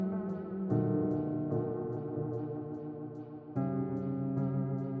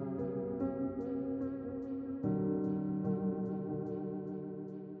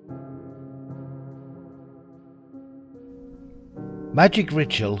Magic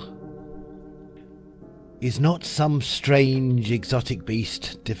ritual is not some strange exotic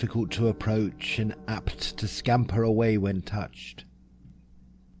beast difficult to approach and apt to scamper away when touched.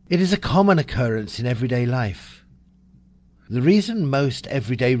 It is a common occurrence in everyday life. The reason most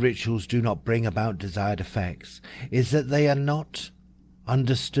everyday rituals do not bring about desired effects is that they are not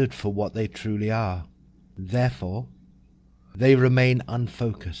understood for what they truly are. Therefore, they remain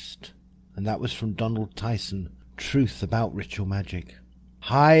unfocused. And that was from Donald Tyson, Truth About Ritual Magic.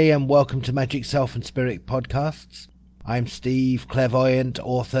 Hi and welcome to Magic Self and Spirit podcasts. I'm Steve, clairvoyant,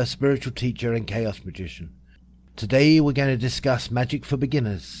 author, spiritual teacher and chaos magician. Today we're going to discuss magic for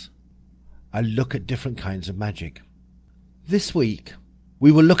beginners. A look at different kinds of magic. This week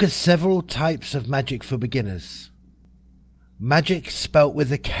we will look at several types of magic for beginners. Magic spelt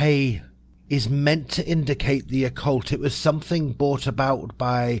with a K is meant to indicate the occult. It was something brought about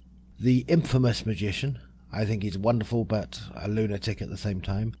by the infamous magician, I think he's wonderful but a lunatic at the same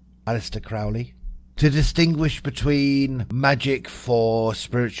time, Aleister Crowley, to distinguish between magic for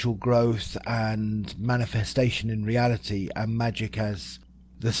spiritual growth and manifestation in reality and magic as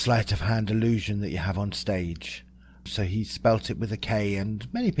the sleight of hand illusion that you have on stage. So he spelt it with a K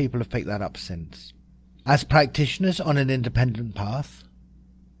and many people have picked that up since. As practitioners on an independent path,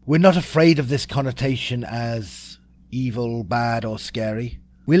 we're not afraid of this connotation as evil, bad or scary.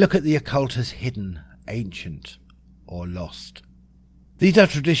 We look at the occult as hidden, ancient or lost. These are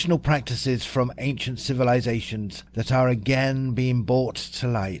traditional practices from ancient civilizations that are again being brought to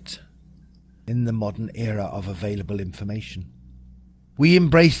light in the modern era of available information. We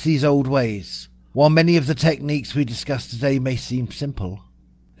embrace these old ways. While many of the techniques we discuss today may seem simple,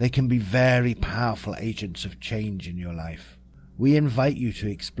 they can be very powerful agents of change in your life. We invite you to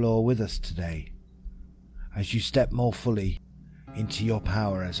explore with us today as you step more fully into your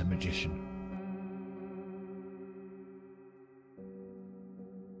power as a magician.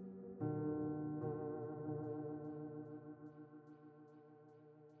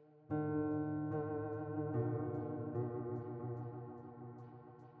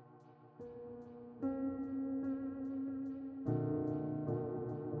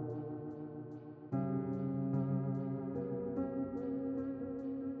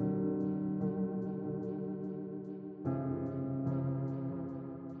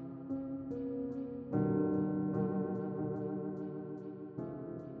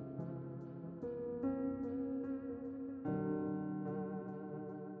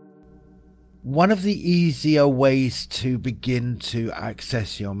 One of the easier ways to begin to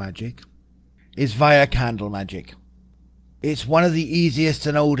access your magic is via candle magic. It's one of the easiest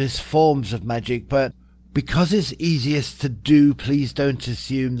and oldest forms of magic, but because it's easiest to do, please don't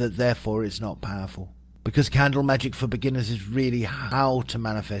assume that therefore it's not powerful. Because candle magic for beginners is really how to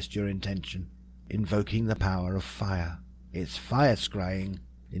manifest your intention, invoking the power of fire. It's fire scrying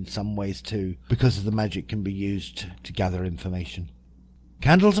in some ways too, because the magic can be used to gather information.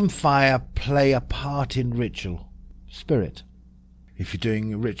 Candles and fire play a part in ritual spirit. If you're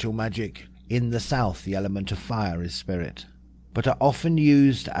doing ritual magic in the south, the element of fire is spirit, but are often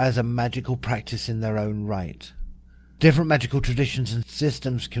used as a magical practice in their own right. Different magical traditions and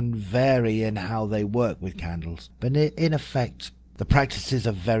systems can vary in how they work with candles, but in effect, the practices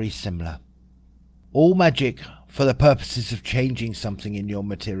are very similar. All magic, for the purposes of changing something in your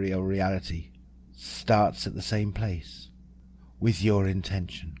material reality, starts at the same place. With your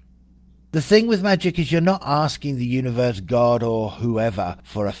intention. The thing with magic is you're not asking the universe, God or whoever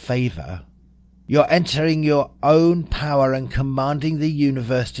for a favor. You're entering your own power and commanding the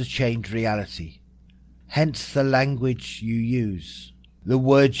universe to change reality. Hence the language you use. The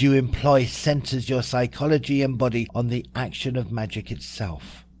words you employ centers your psychology and body on the action of magic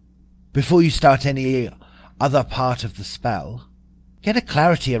itself. Before you start any other part of the spell, get a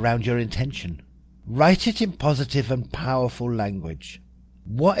clarity around your intention. Write it in positive and powerful language.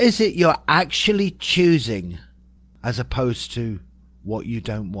 What is it you're actually choosing as opposed to what you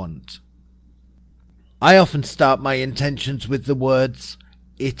don't want? I often start my intentions with the words,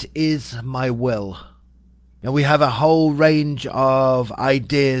 "It is my will." Now we have a whole range of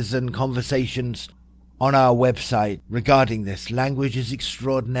ideas and conversations on our website regarding this. Language is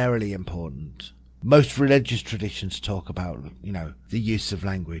extraordinarily important. Most religious traditions talk about, the use of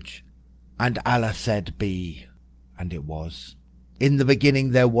language. And Allah said, "Be," and it was. In the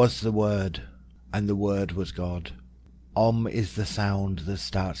beginning there was the Word, and the Word was God. Om is the sound that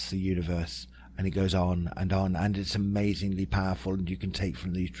starts the universe, and it goes on, and it's amazingly powerful, and you can take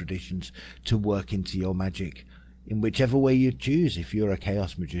from these traditions to work into your magic in whichever way you choose. If you're a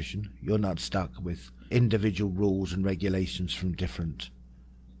chaos magician, you're not stuck with individual rules and regulations from different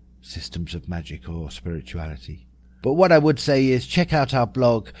systems of magic or spirituality. But what I would say is check out our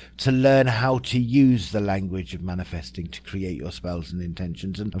blog to learn how to use the language of manifesting to create your spells and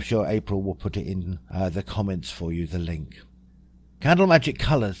intentions, and I'm sure April will put it in the comments for you, the link. Candle Magic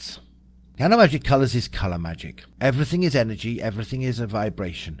Colours. Candle Magic Colours is colour magic. Everything is energy, everything is a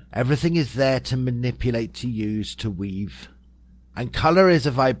vibration. Everything is there to manipulate, to use, to weave. And colour is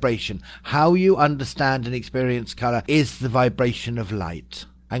a vibration. How you understand and experience colour is the vibration of light.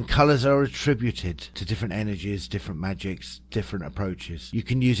 And colours are attributed to different energies, different magics, different approaches. You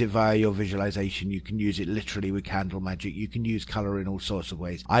can use it via your visualization. You can use it literally with candle magic. You can use colour in all sorts of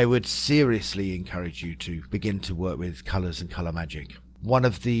ways. I would seriously encourage you to begin to work with colours and colour magic. One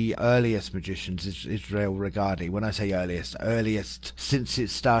of the earliest magicians is Israel Regardie. When I say earliest since it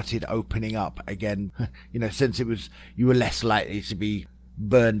started opening up again, since you were less likely to be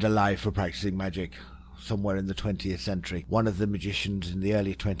burned alive for practicing magic. Somewhere in the 20th century. One of the magicians in the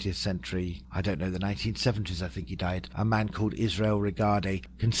early 20th century, I don't know, the 1970s I think he died, a man called Israel Regardie,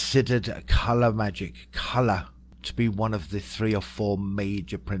 considered colour magic, colour, to be one of the 3 or 4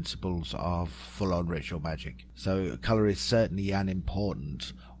 major principles of full-on ritual magic. So colour is certainly an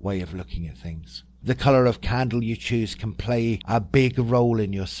important way of looking at things. The colour of candle you choose can play a big role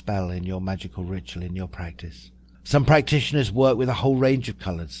in your spell, in your magical ritual, in your practice. Some practitioners work with a whole range of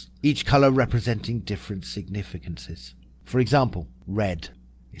colours, each colour representing different significances. For example, red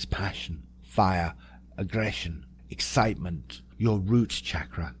is passion, fire, aggression, excitement, your root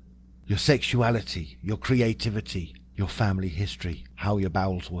chakra, your sexuality, your creativity, your family history, how your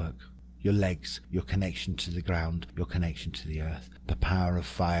bowels work, your legs, your connection to the ground, your connection to the earth, the power of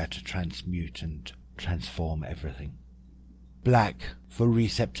fire to transmute and transform everything. Black for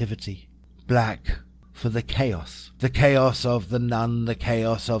receptivity, black for the chaos of the none, the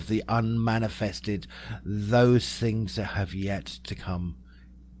chaos of the unmanifested, those things that have yet to come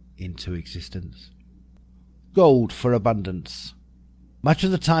into existence. Gold for abundance. Much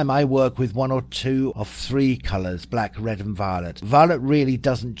of the time I work with 1 or 2 of 3 colours, black, red and violet. Violet really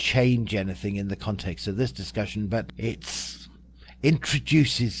doesn't change anything in the context of this discussion, but it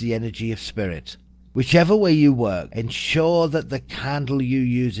introduces the energy of spirit. Whichever way you work, ensure that the candle you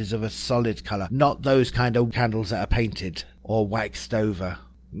use is of a solid colour, not those kind of candles that are painted or waxed over.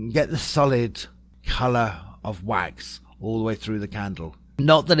 Get the solid colour of wax all the way through the candle.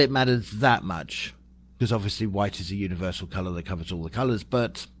 Not that it matters that much, because obviously white is a universal colour that covers all the colours,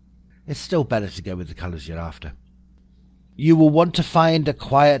 but it's still better to go with the colours you're after. You will want to find a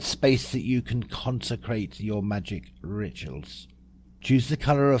quiet space that you can consecrate your magic rituals. Choose the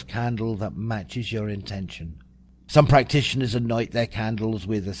colour of candle that matches your intention. Some practitioners anoint their candles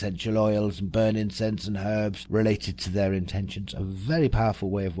with essential oils and burn incense and herbs related to their intentions. A very powerful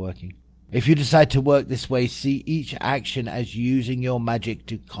way of working. If you decide to work this way, see each action as using your magic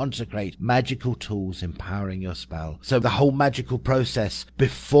to consecrate magical tools empowering your spell. So the whole magical process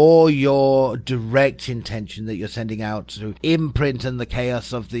before your direct intention that you're sending out to imprint and the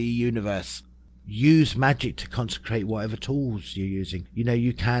chaos of the universe. Use magic to consecrate whatever tools you're using.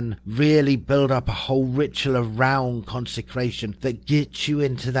 You can really build up a whole ritual around consecration that gets you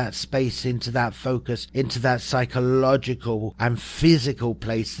into that space, into that focus, into that psychological and physical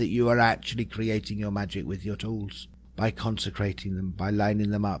place that you are actually creating your magic with your tools. By consecrating them, by lining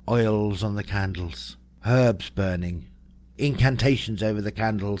them up, oils on the candles, herbs burning, incantations over the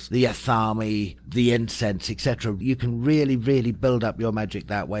candles, the athame, the incense, etc. You can really, really build up your magic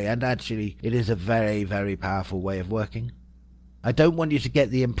that way, and actually it is a very, very powerful way of working. I don't want you to get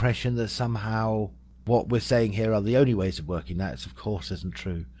the impression that somehow what we're saying here are the only ways of working. That, of course, isn't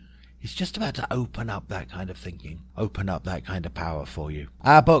true. It's just about to open up that kind of thinking, open up that kind of power for you.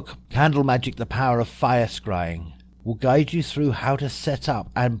 Our book, Candle Magic, The Power of Fire Scrying, will guide you through how to set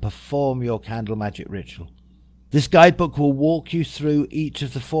up and perform your candle magic ritual. This guidebook will walk you through each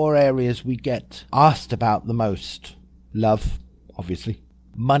of the 4 areas we get asked about the most. Love, obviously.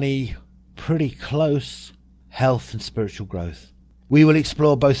 Money, pretty close. Health and spiritual growth. We will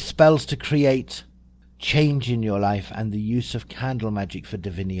explore both spells to create change in your life and the use of candle magic for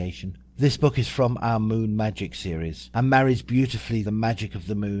divination. This book is from our Moon Magic series and marries beautifully the magic of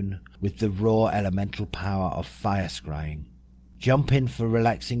the moon with the raw elemental power of fire scrying. Jump in for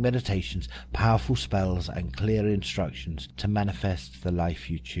relaxing meditations, powerful spells and clear instructions to manifest the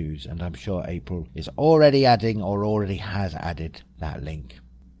life you choose. And I'm sure April is already adding or already has added that link.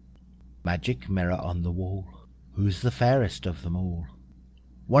 Magic mirror on the wall. Who's the fairest of them all?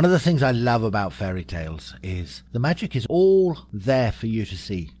 One of the things I love about fairy tales is the magic is all there for you to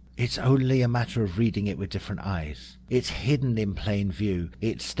see. It's only a matter of reading it with different eyes. It's hidden in plain view.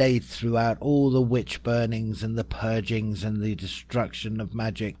 It stayed throughout all the witch burnings and the purgings and the destruction of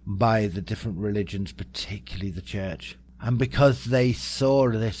magic by the different religions, particularly the church. And because they saw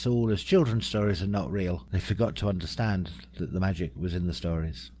this all as children's stories and not real, they forgot to understand that the magic was in the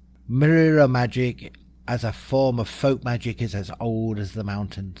stories. Mirror magic as a form of folk magic is as old as the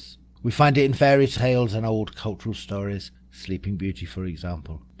mountains. We find it in fairy tales and old cultural stories, Sleeping Beauty for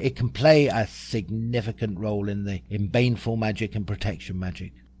example. It can play a significant role in baneful magic and protection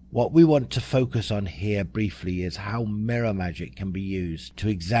magic. What we want to focus on here briefly is how mirror magic can be used to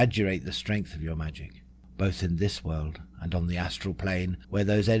exaggerate the strength of your magic, both in this world and on the astral plane, where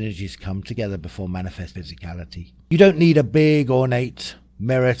those energies come together before manifest physicality. You don't need a big ornate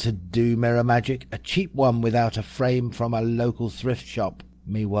mirror to do mirror magic. A cheap one without a frame from a local thrift shop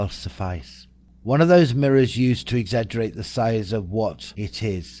may well suffice. One of those mirrors used to exaggerate the size of what it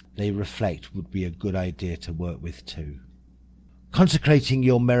is they reflect would be a good idea to work with too. Consecrating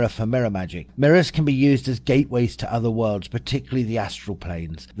your mirror for mirror magic. Mirrors can be used as gateways to other worlds, particularly the astral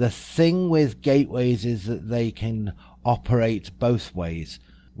planes. The thing with gateways is that they can operate both ways,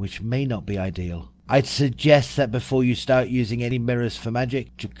 which may not be ideal. I'd suggest that before you start using any mirrors for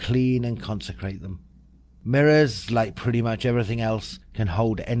magic, to clean and consecrate them. Mirrors, like pretty much everything else, can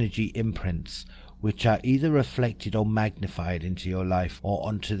hold energy imprints, which are either reflected or magnified into your life or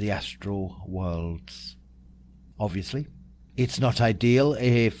onto the astral worlds. Obviously, it's not ideal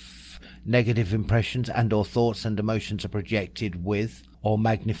if negative impressions and or thoughts and emotions are projected with or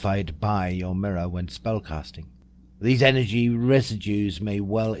magnified by your mirror when spellcasting. These energy residues may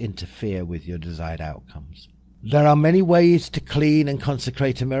well interfere with your desired outcomes. There are many ways to clean and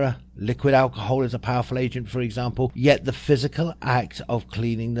consecrate a mirror. Liquid alcohol is a powerful agent, for example, yet the physical act of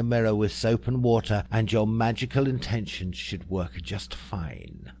cleaning the mirror with soap and water and your magical intentions should work just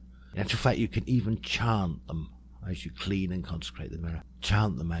fine. In actual fact, you can even chant them as you clean and consecrate the mirror.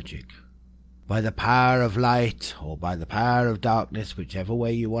 Chant the magic. By the power of light, or by the power of darkness, whichever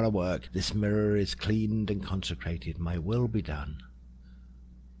way you want to work, this mirror is cleaned and consecrated. My will be done.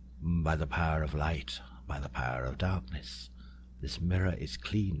 By the power of light, by the power of darkness, this mirror is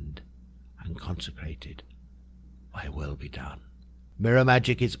cleaned and consecrated. My will be done. Mirror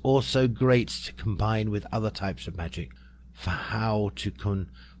magic is also great to combine with other types of magic. For how to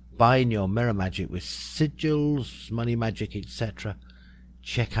combine your mirror magic with sigils, money magic, etc.,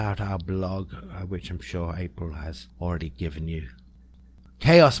 check out our blog, which I'm sure April has already given you.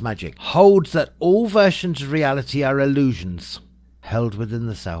 Chaos magic holds that all versions of reality are illusions held within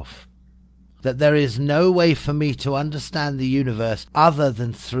the self. That there is no way for me to understand the universe other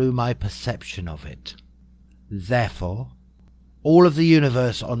than through my perception of it. Therefore, all of the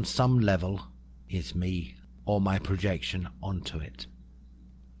universe on some level is me, or my projection onto it.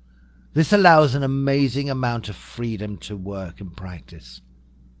 This allows an amazing amount of freedom to work and practice.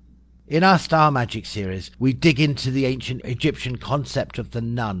 In our Star Magic series, we dig into the ancient Egyptian concept of the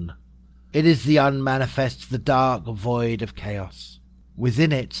nun. It is the unmanifest, the dark void of chaos.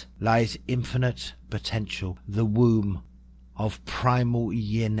 Within it lies infinite potential, the womb of primal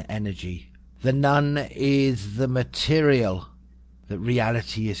yin energy. The nun is the material that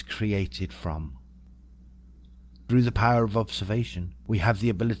reality is created from. Through the power of observation, we have the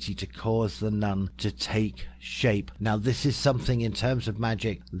ability to cause the nun to take shape. Now, this is something in terms of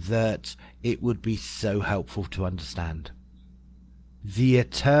magic that it would be so helpful to understand. The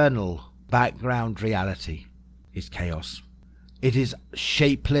eternal background reality is chaos. It is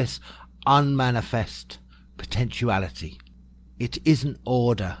shapeless, unmanifest potentiality. It isn't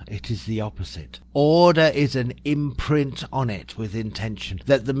order, it is the opposite. Order is an imprint on it with intention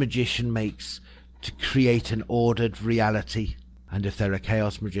that the magician makes to create an ordered reality, and if they're a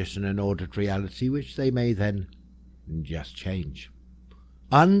chaos magician, an ordered reality which they may then just change.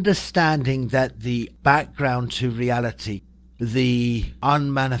 Understanding that the background to reality, the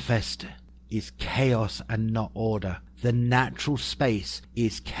unmanifest, is chaos and not order. The natural space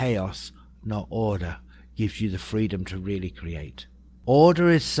is chaos, not order, gives you the freedom to really create.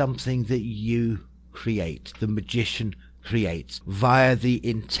 Order is something that you create, the magician creates, via the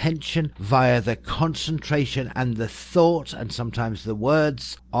intention, via the concentration and the thought, and sometimes the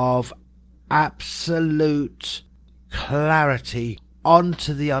words of absolute clarity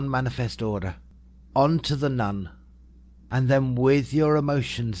onto the unmanifest order, onto the nun, and then with your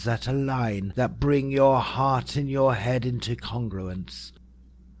emotions that align, that bring your heart and your head into congruence,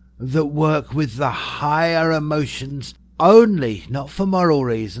 that work with the higher emotions only, not for moral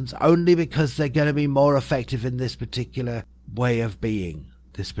reasons, only because they're going to be more effective in this particular way of being,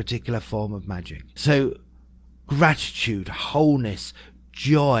 this particular form of magic. So, gratitude, wholeness,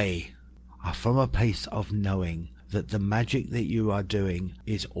 joy are from a place of knowing that the magic that you are doing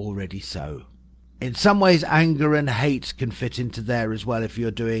is already so. In some ways, anger and hate can fit into there as well if you're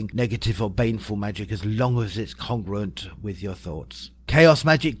doing negative or baneful magic, as long as it's congruent with your thoughts. Chaos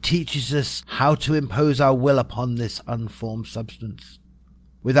magic teaches us how to impose our will upon this unformed substance.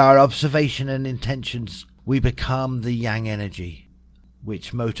 With our observation and intentions, we become the yang energy,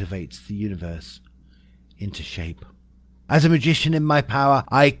 which motivates the universe into shape. As a magician in my power,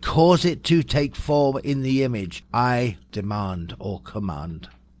 I cause it to take form in the image I demand or command.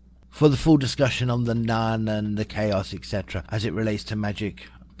 For the full discussion on the Nun and the chaos, etc., as it relates to magic,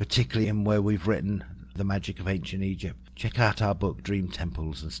 particularly in where we've written the magic of ancient Egypt, check out our book Dream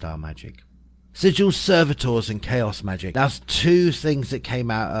Temples and Star Magic. Sigils, servitors, and chaos magic. Now, two things that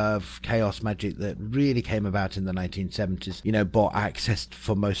came out of chaos magic that really came about in the 1970s, brought access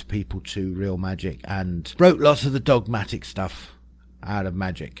for most people to real magic and broke lots of the dogmatic stuff out of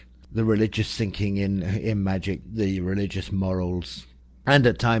magic. The religious thinking in magic, the religious morals, and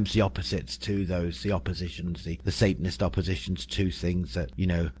at times the opposites to those, the oppositions, the Satanist oppositions to things that,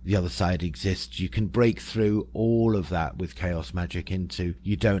 the other side exists. You can break through all of that with chaos magic into,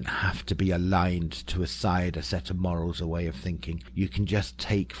 you don't have to be aligned to a side, a set of morals, a way of thinking. You can just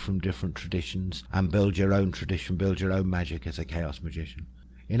take from different traditions and build your own tradition, build your own magic as a chaos magician.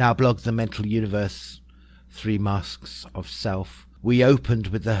 In our blog, The Mental Universe, 3 Masks of Self, we opened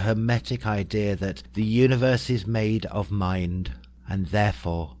with the hermetic idea that the universe is made of mind, and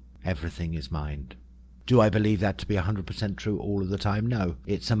therefore everything is mind. Do I believe that to be 100% true all of the time? No,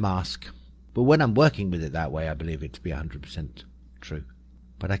 it's a mask. But when I'm working with it that way, I believe it to be 100% true.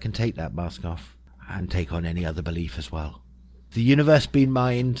 But I can take that mask off and take on any other belief as well. The universe being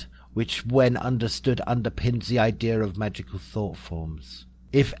mind, which when understood underpins the idea of magical thought forms.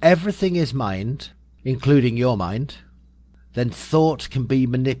 If everything is mind, including your mind, then thought can be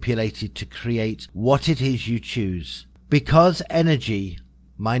manipulated to create what it is you choose. Because energy,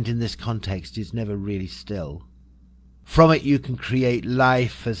 mind in this context, is never really still. From it you can create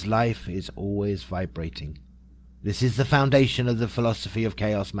life, as life is always vibrating. This is the foundation of the philosophy of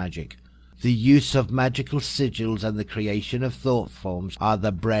chaos magic. The use of magical sigils and the creation of thought forms are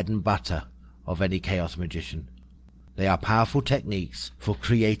the bread and butter of any chaos magician. They are powerful techniques for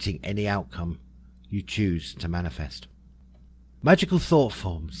creating any outcome you choose to manifest. Magical thought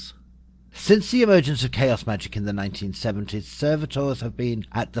forms. Since the emergence of chaos magic in the 1970s, servitors have been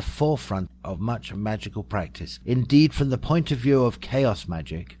at the forefront of much magical practice. Indeed, from the point of view of chaos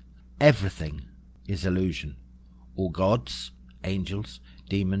magic, everything is illusion. All gods, angels,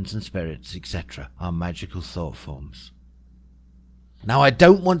 demons and spirits, etc. are magical thought forms. Now, I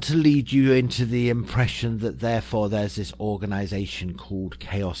don't want to lead you into the impression that therefore there's this organization called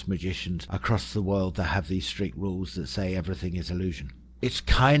chaos magicians across the world that have these strict rules that say everything is illusion. It's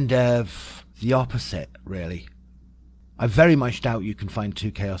kind of the opposite, really. I very much doubt you can find 2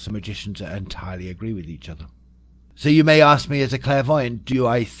 chaos magicians that entirely agree with each other. So you may ask me as a clairvoyant, do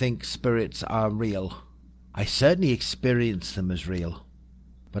I think spirits are real? I certainly experience them as real,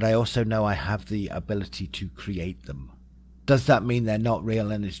 but I also know I have the ability to create them. Does that mean they're not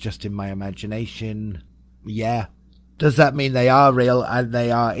real and it's just in my imagination? Yeah. Does that mean they are real and they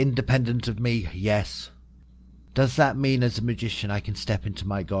are independent of me? Yes. Does that mean as a magician I can step into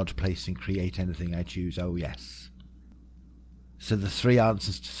my God place and create anything I choose? Oh yes. So the 3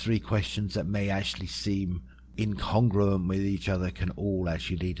 answers to 3 questions that may actually seem incongruent with each other can all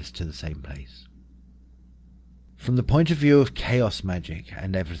actually lead us to the same place. From the point of view of chaos magic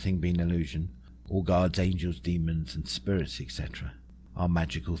and everything being illusion, all gods, angels, demons and spirits, etc. are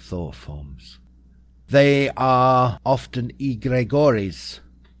magical thought forms. They are often egregores,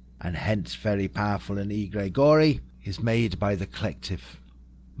 and hence very powerful. An egregore is made by the collective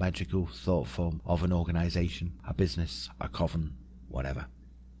magical thought form of an organization, a business, a coven, whatever.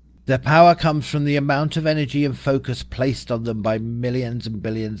 Their power comes from the amount of energy and focus placed on them by millions and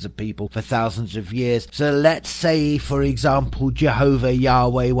billions of people for thousands of years. So let's say, for example, Jehovah,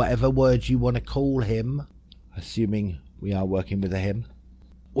 Yahweh, whatever words you want to call him, assuming we are working with a him,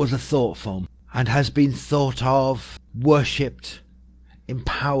 was a thought form and has been thought of, worshipped,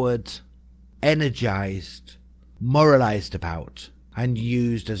 empowered, energized, moralized about, and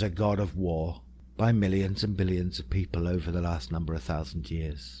used as a god of war by millions and billions of people over the last number of thousand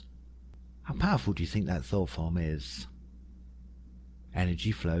years. How powerful do you think that thought form is?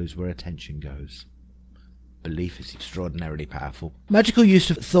 Energy flows where attention goes. Belief is extraordinarily powerful. Magical use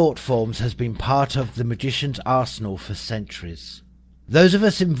of thought forms has been part of the magician's arsenal for centuries. Those of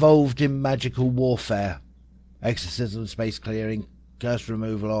us involved in magical warfare, exorcism, space clearing, curse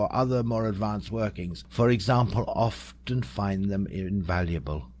removal, or other more advanced workings, for example, often find them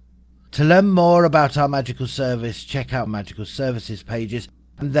invaluable. To learn more about our magical service, check out magical services pages.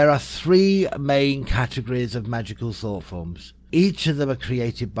 And there are 3 main categories of magical thought forms. Each of them are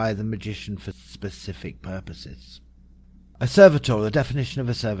created by the magician for specific purposes. A servitor, the definition of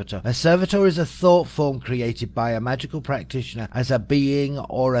a servitor. A servitor is a thought form created by a magical practitioner as a being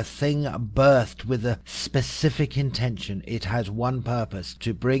or a thing birthed with a specific intention. It has one purpose: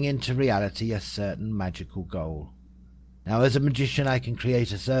 to bring into reality a certain magical goal. Now, as a magician, I can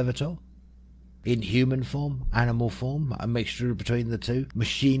create a servitor in human form, animal form, a mixture between the two,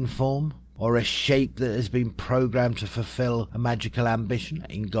 machine form, or a shape that has been programmed to fulfill a magical ambition,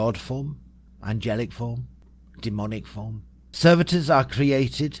 in god form, angelic form, demonic form. Servitors are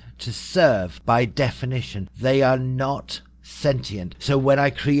created to serve by definition. They are not sentient. So when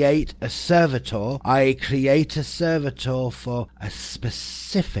I create a servitor, I create a servitor for a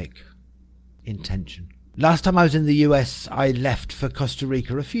specific intention. Last time I was in the US, I left for Costa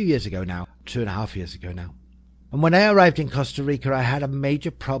Rica a few years ago now, 2.5 years ago now. And when I arrived in Costa Rica, I had a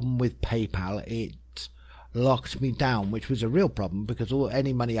major problem with PayPal. It locked me down, which was a real problem because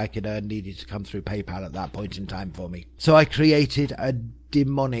any money I could earn needed to come through PayPal at that point in time for me. So I created a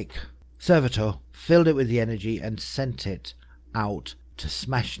demonic servitor, filled it with the energy, and sent it out to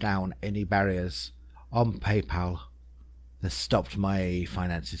smash down any barriers on PayPal that stopped my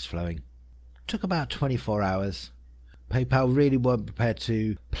finances flowing. Took about 24 hours. PayPal really weren't prepared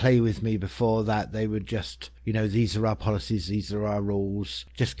to play with me before that. They would just, these are our policies, these are our rules.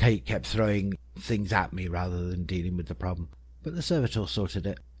 Just kept throwing things at me rather than dealing with the problem. But the servitor sorted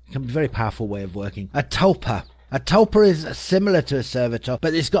it. It can be a very powerful way of working. A tulpa. A tulpa is similar to a servitor,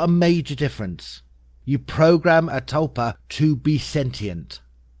 but it's got a major difference. You program a tulpa to be sentient,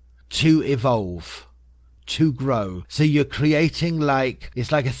 to evolve, to grow. So you're creating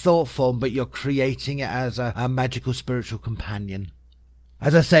it's like a thought form, but you're creating it as a magical spiritual companion.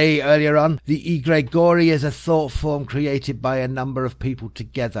 As I say earlier on, the egregore is a thought form created by a number of people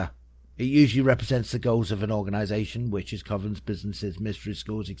together. It usually represents the goals of an organisation, witches, covens, businesses, mystery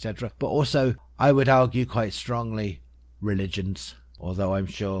schools, etc. But also, I would argue quite strongly, religions, although I'm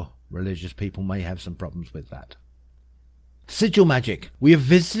sure religious people may have some problems with that. Sigil magic. We have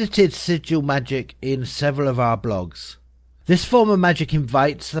visited sigil magic in several of our blogs. This form of magic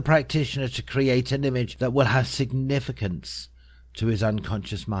invites the practitioner to create an image that will have significance to his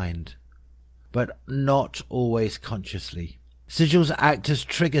unconscious mind, but not always consciously. Sigils act as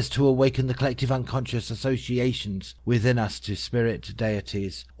triggers to awaken the collective unconscious associations within us to spirit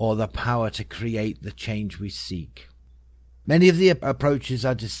deities, or the power to create the change we seek. Many of the approaches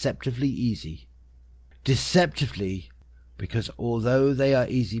are deceptively easy. Deceptively because although they are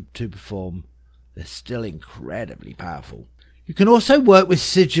easy to perform, they're still incredibly powerful. You can also work with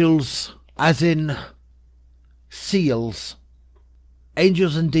sigils, as in seals.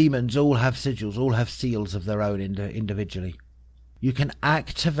 Angels and demons all have sigils, all have seals of their own individually. You can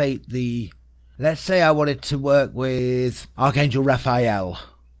activate let's say I wanted to work with Archangel Raphael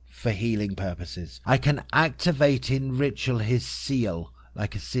for healing purposes. I can activate in ritual his seal,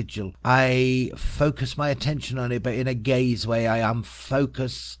 like a sigil. I focus my attention on it, but in a gaze way.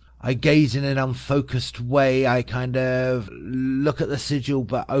 I gaze in an unfocused way. I kind of look at the sigil,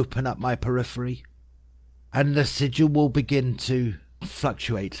 but open up my periphery. And the sigil will begin to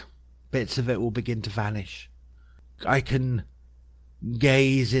fluctuate. Bits of it will begin to vanish. I can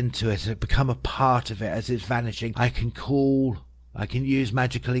gaze into it, become a part of it as it's vanishing. I can use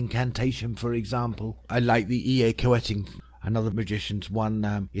magical incantation, for example. I like the E.A. Coetting, another magician's one,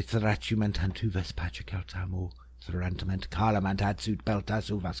 Itsarachu Mantantu Vespachakeltamu, Tharantament Kala Mantatsu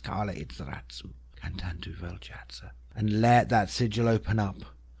Beltasu Vaskala Itsaratsu, Kantantu Veljatsa. And let that sigil open up.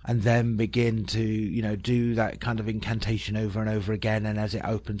 And then begin to, do that kind of incantation over and over again. And as it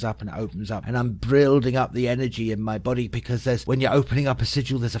opens up, and I'm building up the energy in my body, because when you're opening up a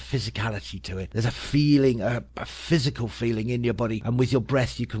sigil, there's a physicality to it. There's a feeling, a physical feeling in your body. And with your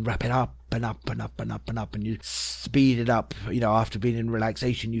breath, you can wrap it up and up and up and up and up, and you speed it up. After being in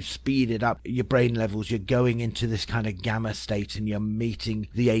relaxation, you speed it up your brain levels. You're going into this kind of gamma state, and you're meeting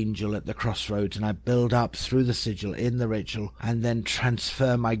the angel at the crossroads. And I build up through the sigil in the ritual, and then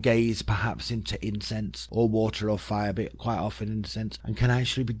transfer my gaze perhaps into incense or water or fire, but quite often incense, and can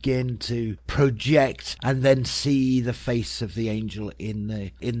actually begin to project and then see the face of the angel in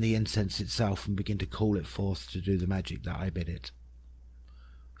the incense itself, and begin to call it forth to do the magic that I bid it.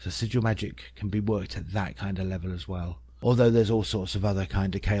 So sigil magic can be worked at that kind of level as well. Although there's all sorts of other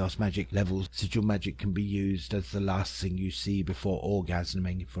kind of chaos magic levels, sigil magic can be used as the last thing you see before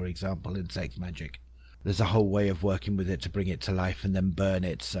orgasming, for example, in sex magic. There's a whole way of working with it to bring it to life and then burn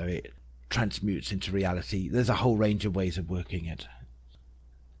it so it transmutes into reality. There's a whole range of ways of working it.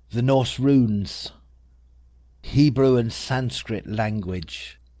 The Norse runes, Hebrew and Sanskrit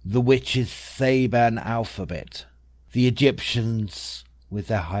language, the witches' Theban alphabet, the Egyptians with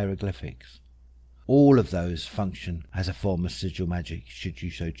their hieroglyphics. All of those function as a form of sigil magic, should you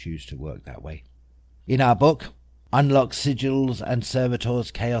so choose to work that way. In our book, Unlock Sigils and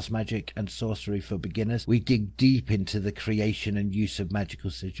Servitors, Chaos Magic and Sorcery for Beginners, we dig deep into the creation and use of magical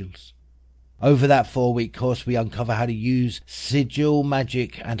sigils. Over that 4-week course, we uncover how to use sigil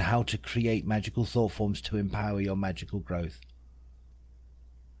magic and how to create magical thought forms to empower your magical growth.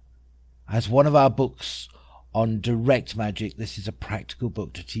 As one of our books on direct magic, this is a practical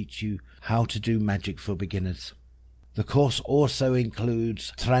book to teach you how to do magic for beginners. The course also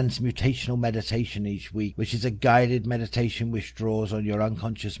includes transmutational meditation each week, which is a guided meditation which draws on your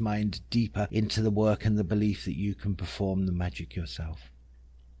unconscious mind deeper into the work and the belief that you can perform the magic yourself.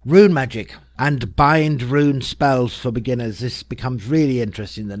 Rune magic and bind rune spells for beginners. This becomes really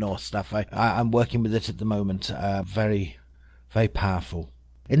interesting, the Norse stuff. I'm working with it at the moment. Very, very powerful.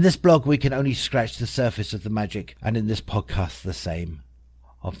 In this blog, we can only scratch the surface of the magic, and in this podcast, the same,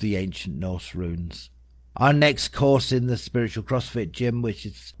 of the ancient Norse runes. Our next course in the Spiritual CrossFit Gym, which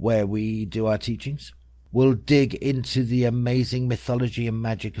is where we do our teachings, will dig into the amazing mythology and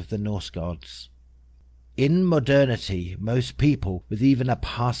magic of the Norse gods. In modernity, most people, with even a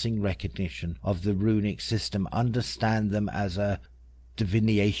passing recognition of the runic system, understand them as a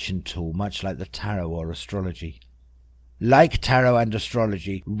divination tool, much like the tarot or astrology. Like tarot and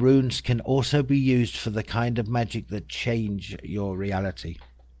astrology, runes can also be used for the kind of magic that change your reality.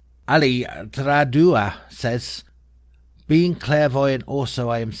 Ali Tradua says, being clairvoyant also,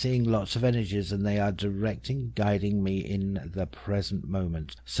 I am seeing lots of energies and they are directing, guiding me in the present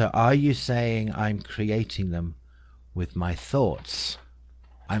moment. So are you saying I'm creating them with my thoughts?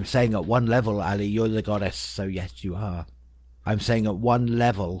 I'm saying at one level, Ali, you're the goddess, so yes, you are. I'm saying at one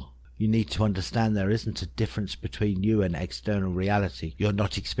level, you need to understand there isn't a difference between you and external reality. You're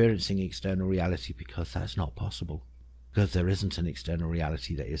not experiencing external reality because that's not possible. Because there isn't an external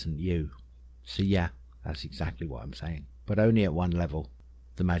reality that isn't you. So yeah, that's exactly what I'm saying. But only at one level,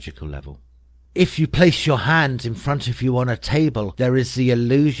 the magical level. If you place your hand in front of you on a table, there is the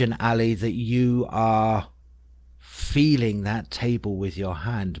illusion, Ali, that you are feeling that table with your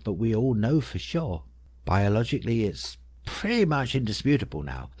hand. But we all know for sure, biologically, it's pretty much indisputable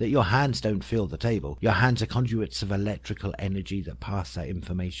now that your hands don't feel the table. Your hands are conduits of electrical energy that pass that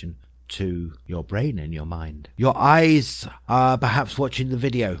information to your brain and your mind. Your eyes are perhaps watching the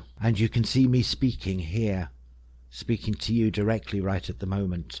video and you can see me speaking here, speaking to you directly right at the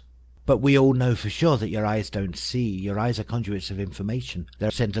moment. But we all know for sure that your eyes don't see. Your eyes are conduits of information.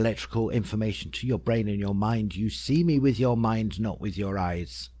 They send electrical information to your brain and your mind. You see me with your mind, not with your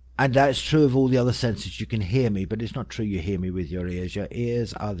eyes. And that's true of all the other senses. You can hear me, but it's not true you hear me with your ears. Your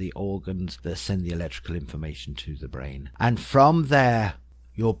ears are the organs that send the electrical information to the brain. And from there,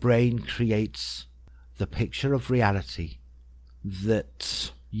 your brain creates the picture of reality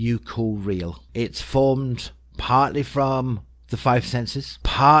that you call real. It's formed partly from the 5 senses,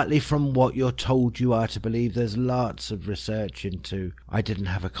 partly from what you're told you are to believe. There's lots of research into, I didn't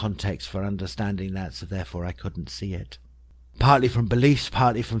have a context for understanding that, so therefore I couldn't see it. Partly from beliefs,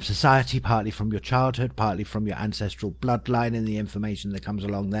 partly from society, partly from your childhood, partly from your ancestral bloodline and the information that comes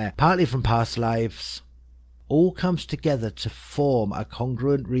along there, partly from past lives. All comes together to form a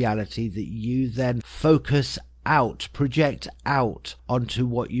congruent reality that you then focus out, project out onto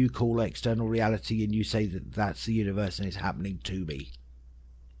what you call external reality, and you say that that's the universe and it's happening to me.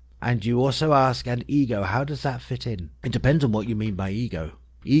 And you also ask, and ego, how does that fit in? It depends on what you mean by ego.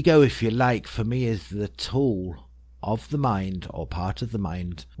 Ego, if you like, for me is the tool of the mind, or part of the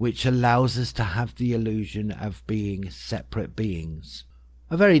mind, which allows us to have the illusion of being separate beings.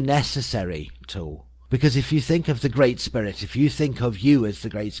 A very necessary tool. Because if you think of the Great Spirit, if you think of you as the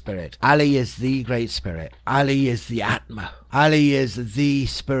Great Spirit, Ali is the Great Spirit. Ali is the Atma. Ali is the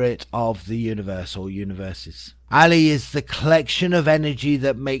spirit of the universe or universes. Ali is the collection of energy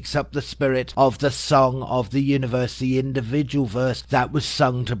that makes up the spirit of the song of the universe, the individual verse that was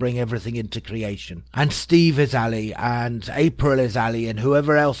sung to bring everything into creation. And Steve is Ali, and April is Ali, and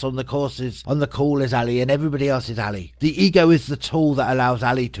whoever else on the course is on the call is Ali, and everybody else is Ali. The ego is the tool that allows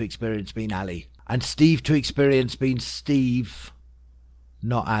Ali to experience being Ali, and Steve to experience being Steve,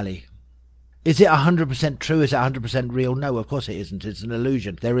 not Ali. Is it 100% true? Is it 100% real? No, of course it isn't. It's an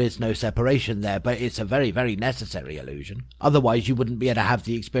illusion. There is no separation there, but it's a very, very necessary illusion. Otherwise, you wouldn't be able to have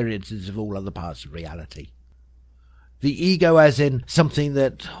the experiences of all other parts of reality. The ego as in something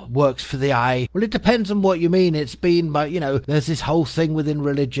that works for the eye. Well, it depends on what you mean. It's been, there's this whole thing within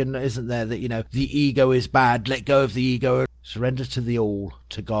religion, isn't there, that, the ego is bad. Let go of the ego. Surrender to the all,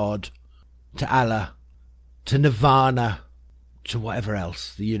 to God, to Allah, to Nirvana, to whatever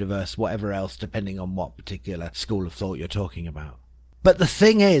else, the universe, whatever else, depending on what particular school of thought you're talking about. But the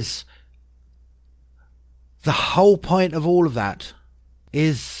thing is, the whole point of all of that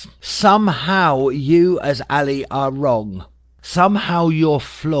is somehow you as Ali are wrong. Somehow you're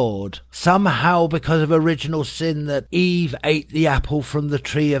flawed. Somehow because of original sin that Eve ate the apple from the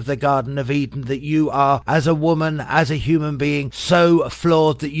tree of the Garden of Eden, that you are, as a woman, as a human being, so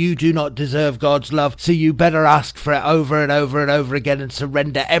flawed that you do not deserve God's love, so you better ask for it over and over and over again and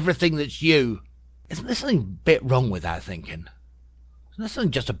surrender everything that's you. Isn't there something a bit wrong with that thinking? Isn't there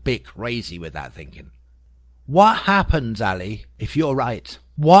something just a bit crazy with that thinking? What happens, Ali, if you're right?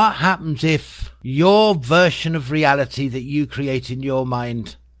 What happens if your version of reality that you create in your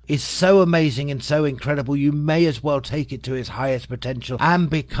mind is so amazing and so incredible you may as well take it to its highest potential and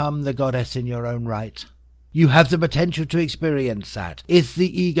become the goddess in your own right? You have the potential to experience that. Is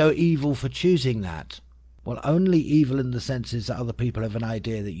the ego evil for choosing that? Well, only evil in the sense is that other people have an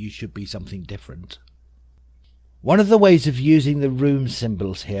idea that you should be something different. One of the ways of using the rune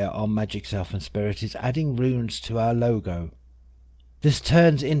symbols here on Magic Self and Spirit is adding runes to our logo. This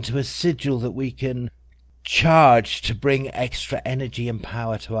turns into a sigil that we can charge to bring extra energy and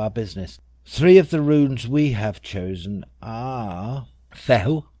power to our business. 3 of the runes we have chosen are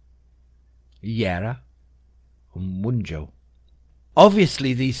Fehu, Yera, and Wunjo.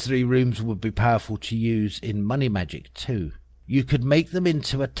 Obviously these 3 runes would be powerful to use in money magic too. You could make them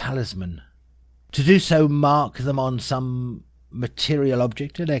into a talisman. To do so, mark them on some material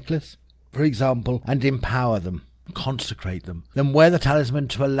object, a necklace, for example, and empower them, consecrate them. Then wear the talisman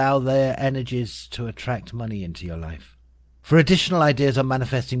to allow their energies to attract money into your life. For additional ideas on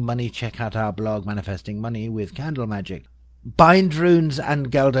manifesting money, check out our blog, Manifesting Money with Candle Magic. Bind runes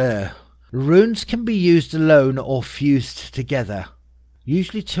and Galder. Runes can be used alone or fused together.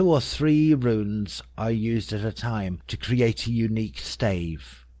 Usually 2 or 3 runes are used at a time to create a unique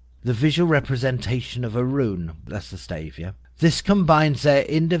stave. The visual representation of a rune, that's the stave, yeah? This combines their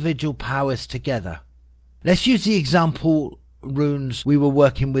individual powers together. Let's use the example runes we were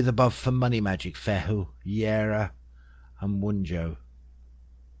working with above for money magic, Fehu, Yera, and Wunjo.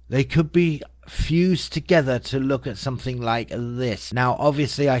 They could be fused together to look at something like this. Now,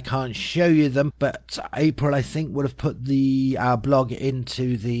 obviously, I can't show you them, but April, I think, would have put our blog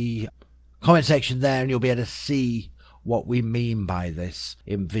into the comment section there, and you'll be able to see what we mean by this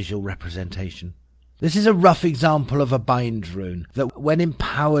in visual representation. This is a rough example of a bind rune that, when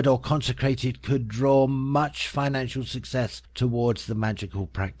empowered or consecrated, could draw much financial success towards the magical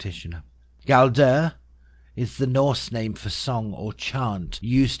practitioner. Galder is the Norse name for song or chant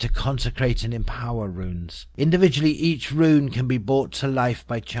used to consecrate and empower runes. Individually, each rune can be brought to life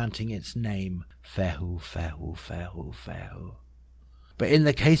by chanting its name. Fehu, Fehu, Fehu, Fehu. But in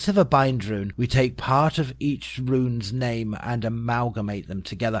the case of a bind rune, we take part of each rune's name and amalgamate them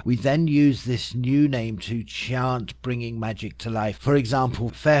together. We then use this new name to chant, bringing magic to life. For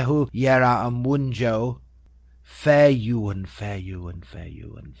example, Fehu, Yera, and Wunjo. Faeyuan, Faeyuan,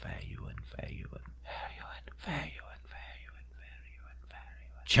 Faeyuan, Faeyuan, Faeyuan, Faeyuan, Faeyuan, Faeyuan,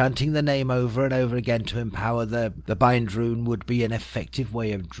 Faeyuan. Chanting the name over and over again to empower the bind rune would be an effective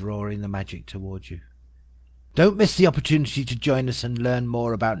way of drawing the magic towards you. Don't miss the opportunity to join us and learn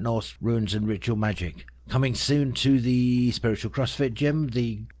more about Norse runes and ritual magic. Coming soon to the Spiritual CrossFit Gym,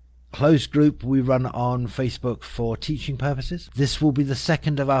 the closed group we run on Facebook for teaching purposes. This will be the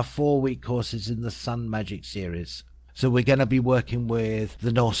second of our 4-week courses in the Sun Magic series. So we're going to be working with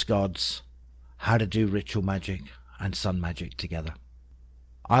the Norse gods, how to do ritual magic and sun magic together.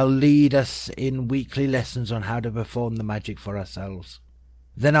 I'll lead us in weekly lessons on how to perform the magic for ourselves.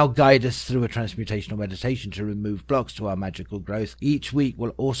 Then I'll guide us through a transmutational meditation to remove blocks to our magical growth. Each week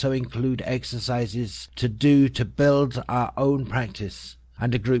will also include exercises to do to build our own practice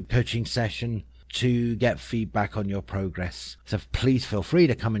and a group coaching session to get feedback on your progress. So please feel free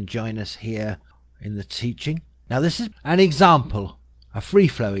to come and join us here in the teaching. Now this is an example, a free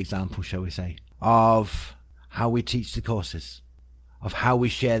flow example, shall we say, of how we teach the courses, of how we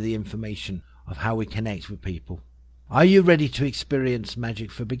share the information, of how we connect with people. Are you ready to experience magic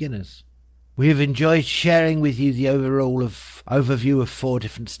for beginners? We have enjoyed sharing with you the overview of 4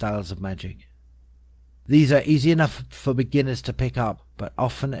 different styles of magic. These are easy enough for beginners to pick up, but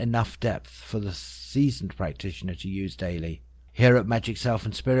often enough depth for the seasoned practitioner to use daily. Here at Magic Self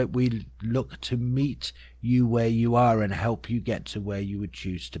and Spirit, we look to meet you where you are and help you get to where you would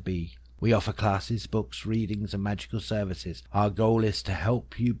choose to be. We offer classes, books, readings, and magical services. Our goal is to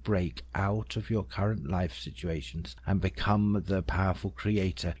help you break out of your current life situations and become the powerful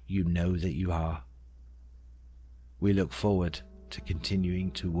creator you know that you are. We look forward to continuing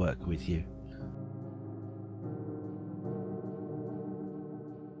to work with you.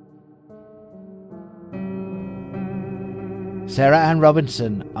 Sarah Ann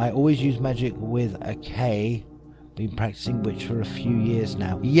Robinson. I always use magic with a K. Been practicing witch for a few years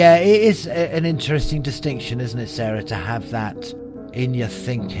now. Yeah, it is an interesting distinction, isn't it, Sarah, to have that in your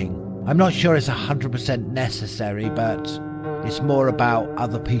thinking. I'm not sure it's 100% necessary, but it's more about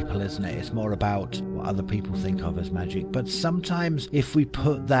other people, isn't it? It's more about what other people think of as magic. But sometimes if we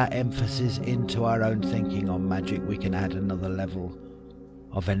put that emphasis into our own thinking on magic, we can add another level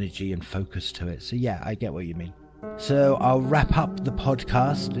of energy and focus to it. So yeah, I get what you mean. So I'll wrap up the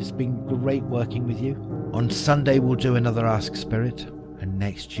podcast. It's been great working with you. On Sunday we'll do another Ask Spirit, and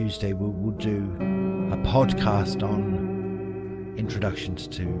next Tuesday we'll do a podcast on introductions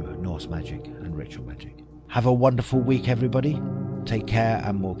to Norse magic and ritual magic. Have a wonderful week, everybody. Take care,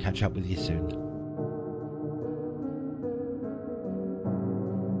 and we'll catch up with you soon.